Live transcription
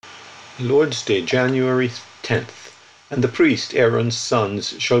Lord's Day, January 10th. And the priest, Aaron's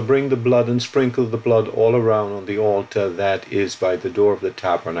sons, shall bring the blood and sprinkle the blood all around on the altar that is by the door of the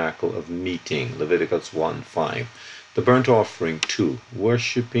tabernacle of meeting. Leviticus 1:5. The burnt offering 2.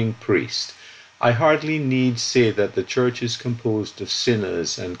 Worshipping priest. I hardly need say that the church is composed of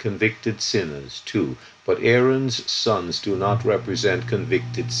sinners and convicted sinners too, but Aaron's sons do not represent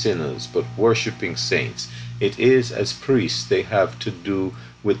convicted sinners, but worshipping saints. It is as priests they have to do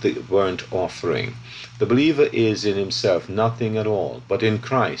with the burnt offering. The believer is in himself nothing at all, but in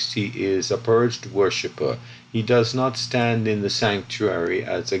Christ he is a purged worshipper. He does not stand in the sanctuary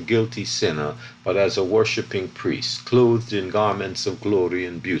as a guilty sinner, but as a worshipping priest, clothed in garments of glory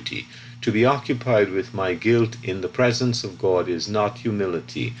and beauty. To be occupied with my guilt in the presence of God is not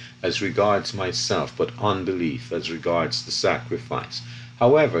humility as regards myself, but unbelief as regards the sacrifice.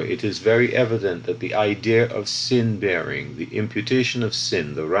 However, it is very evident that the idea of sin-bearing, the imputation of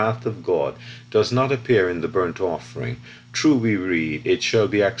sin, the wrath of God, does not appear in the burnt offering. True, we read, it shall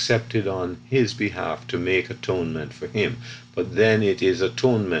be accepted on his behalf to make atonement for him. But then it is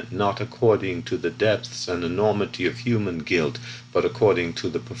atonement not according to the depths and enormity of human guilt, but according to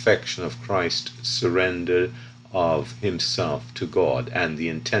the perfection of Christ's surrender of himself to God and the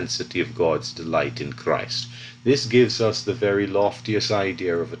intensity of God's delight in Christ. This gives us the very loftiest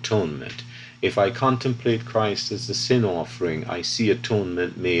idea of atonement. If I contemplate Christ as the sin offering, I see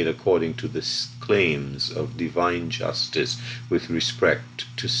atonement made according to the claims of divine justice with respect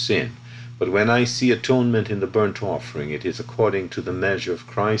to sin. But when I see atonement in the burnt offering, it is according to the measure of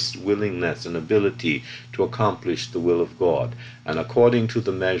Christ's willingness and ability to accomplish the will of God, and according to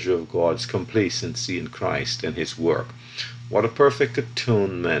the measure of God's complacency in Christ and his work. What a perfect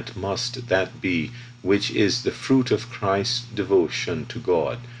atonement must that be, which is the fruit of Christ's devotion to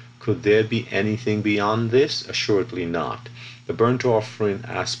God. Could there be anything beyond this? Assuredly not. The burnt offering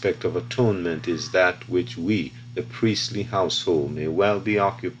aspect of atonement is that which we, the priestly household, may well be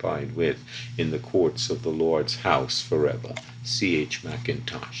occupied with in the courts of the Lord's house forever. C. H.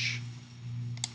 Mackintosh.